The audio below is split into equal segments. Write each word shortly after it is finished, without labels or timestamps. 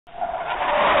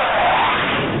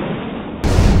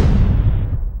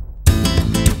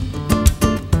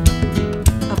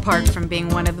being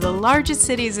one of the largest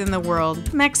cities in the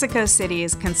world, Mexico City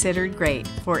is considered great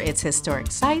for its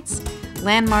historic sites,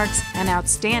 landmarks, and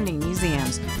outstanding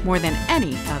museums more than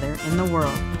any other in the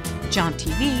world.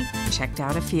 JauntTV checked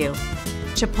out a few.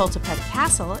 Chapultepec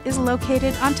Castle is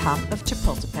located on top of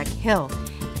Chapultepec Hill,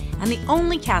 and the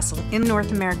only castle in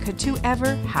North America to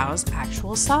ever house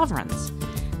actual sovereigns.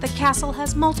 The castle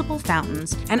has multiple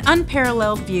fountains and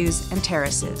unparalleled views and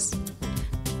terraces.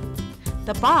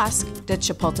 The Bosque de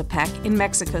Chapultepec in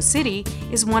Mexico City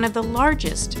is one of the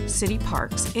largest city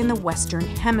parks in the Western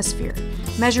Hemisphere,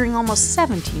 measuring almost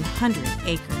 1,700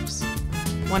 acres.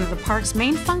 One of the park's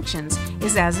main functions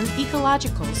is as an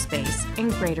ecological space in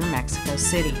Greater Mexico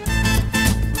City.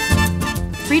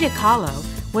 Frida Kahlo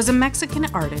was a Mexican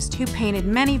artist who painted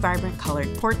many vibrant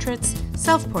colored portraits,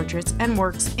 self-portraits, and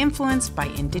works influenced by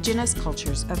indigenous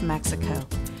cultures of Mexico.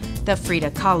 The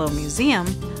Frida Kahlo Museum,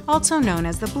 also known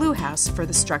as the Blue House for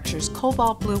the structure's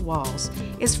cobalt blue walls,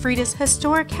 is Frida's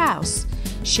historic house,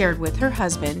 shared with her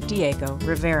husband Diego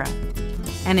Rivera.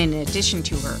 And in addition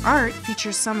to her art,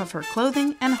 features some of her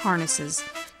clothing and harnesses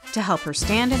to help her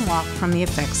stand and walk from the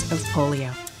effects of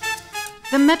polio.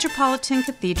 The Metropolitan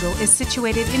Cathedral is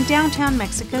situated in downtown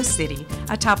Mexico City,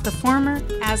 atop the former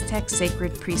Aztec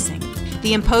Sacred Precinct.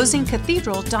 The imposing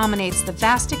cathedral dominates the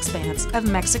vast expanse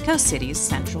of Mexico City's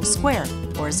central square,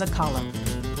 or Zocalo.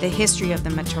 The history of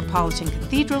the Metropolitan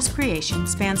Cathedral's creation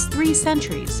spans 3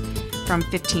 centuries, from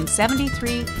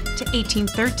 1573 to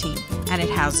 1813, and it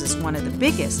houses one of the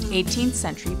biggest 18th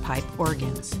century pipe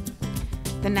organs.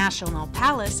 The National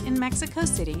Palace in Mexico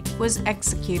City was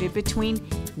executed between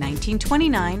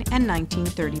 1929 and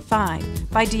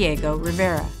 1935 by Diego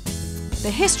Rivera.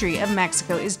 The history of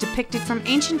Mexico is depicted from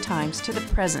ancient times to the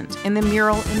present in the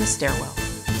mural in the stairwell.